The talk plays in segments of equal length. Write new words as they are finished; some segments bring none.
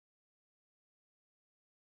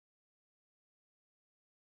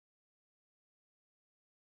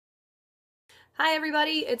Hi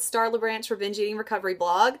everybody, it's Starla Branch for Binge Eating Recovery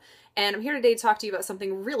Blog, and I'm here today to talk to you about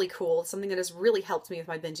something really cool, something that has really helped me with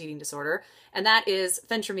my binge eating disorder, and that is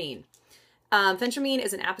Phentermine. Phentermine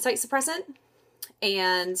is an appetite suppressant,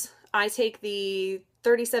 and I take the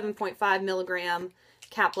 37.5 milligram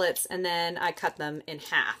caplets and then I cut them in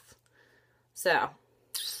half. So,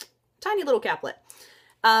 tiny little caplet.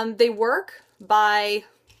 They work by,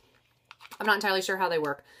 I'm not entirely sure how they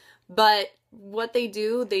work, but what they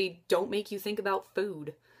do, they don't make you think about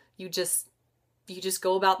food. You just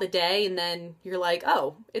go about the day and then you're like,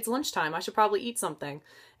 oh, it's lunchtime, I should probably eat something.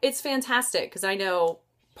 It's fantastic because I know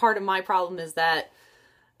part of my problem is that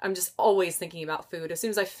I'm just always thinking about food. As soon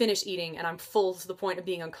as I finish eating and I'm full to the point of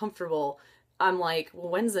being uncomfortable, I'm like,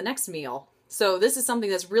 well, when's the next meal? So this is something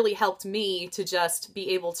that's really helped me to just be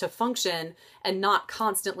able to function and not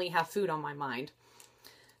constantly have food on my mind.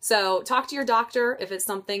 So talk to your doctor if it's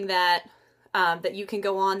something that that you can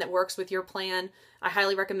go on that works with your plan. I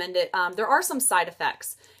highly recommend it. There are some side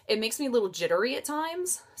effects. It makes me a little jittery at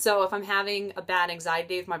times. So if I'm having a bad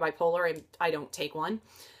anxiety with my bipolar, I don't take one.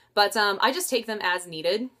 But I just take them as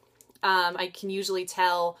needed. I can usually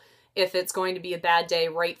tell if it's going to be a bad day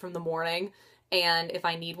right from the morning. And if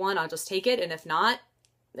I need one, I'll just take it. And if not,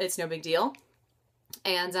 it's no big deal.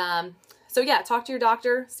 And so yeah, talk to your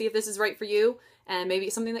doctor, see if this is right for you, and maybe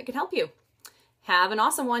it's something that can help you. Have an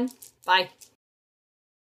awesome one. Bye.